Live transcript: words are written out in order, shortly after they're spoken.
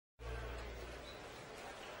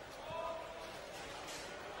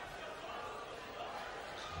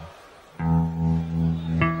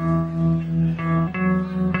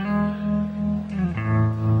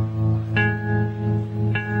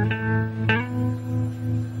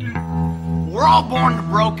We're all born to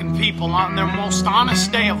broken people on their most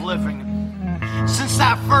honest day of living. Since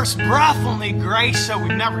that first breath, only grace that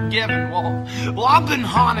we've never given. Well, I've been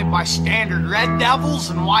haunted by standard red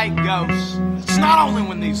devils and white ghosts. It's not only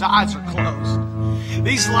when these eyes are closed.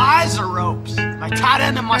 These lies are ropes I tied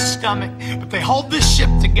into my stomach, but they hold this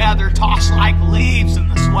ship together, tossed like leaves in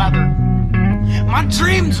this weather. My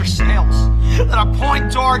dreams are sails that I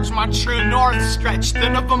point towards my true north, stretch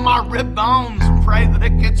thin up on my rib bones and pray that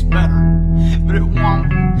it gets better. But it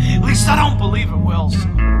won't. At least I don't believe it will.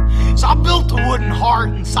 So I built a wooden heart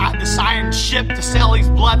inside this iron ship to sail these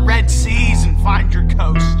blood-red seas and find your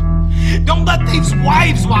coast. Don't let these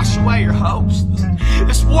waves wash away your hopes.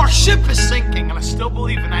 This warship is sinking and I still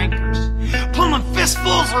believe in anchors. Pulling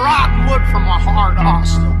fistfuls of rotten wood from my heart, I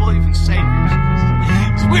still believe in saviors.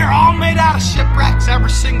 We're all made out of shipwrecks, every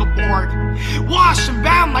single board, washed and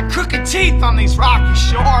bound like crooked teeth on these rocky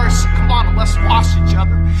shores. So come on and let's wash each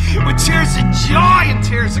other with tears of joy and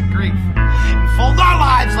tears of grief, and fold our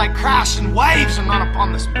lives like crashing waves and run up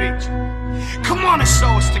on this beach. Come on and sew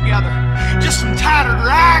us together, just some tattered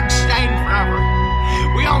rags stained forever.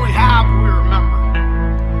 We only have what we remember.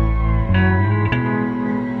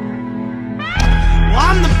 Well,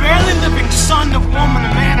 I'm the barely living son of woman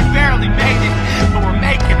and man who barely made it, but we're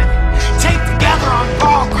making it. Taped together on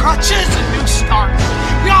borrowed crutches and new starts.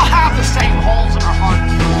 We all have the same holes in our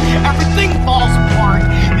hearts. Everything falls apart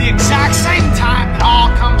the exact same time. It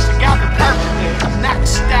all comes together perfectly at the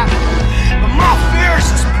next step. But my fear is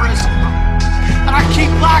this prison that I keep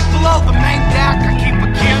locked below the main deck. I keep a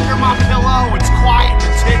key under my pillow. It's quiet and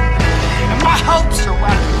it's hidden, and my hopes are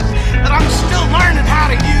weapons that I'm still learning how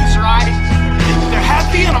to use right. They're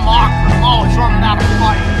heavy and I'm awkward, I'm always running out of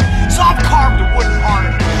fight. So I've carved a wooden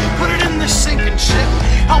heart, put it in this sinking ship,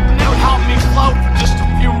 hoping it would help me float for just a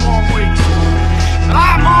few more weeks. But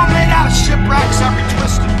I'm all made out of shipwrecks, every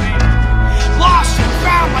twisted beat. Lost and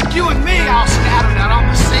found like you and me, all scattered out on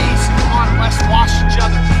the seas. So come on and let's wash each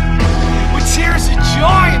other with tears of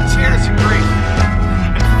joy and tears of grief,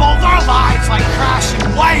 and fold our lives like crashing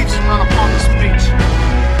waves and run upon this beach.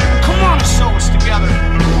 Come on and sew us together.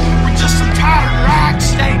 We're just some tattered rags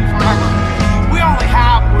stained forever. We only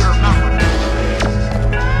have what we remember.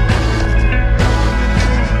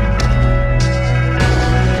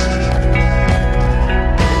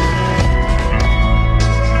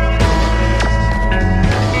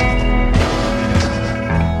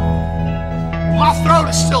 My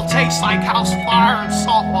throat still tastes like house fire and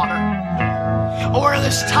salt water. Or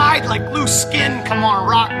this tide like loose skin, come on,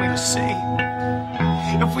 rock me to sea.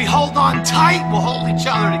 If we hold on tight, we'll hold each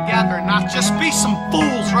other together and not just be some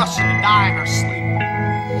fools rushing to die in our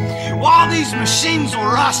sleep. While these machines will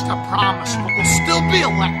rust, I promise, but we'll still be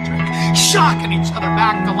electric, shocking each other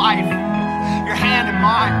back to life. Your hand in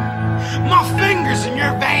mine, my fingers and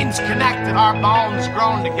your veins connected, our bones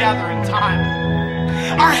grown together in time.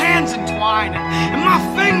 Our hands entwined, and my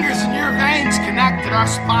fingers and your veins connected, our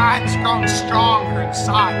spines grown stronger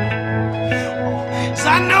inside. So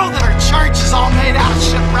I know that our church is all made out of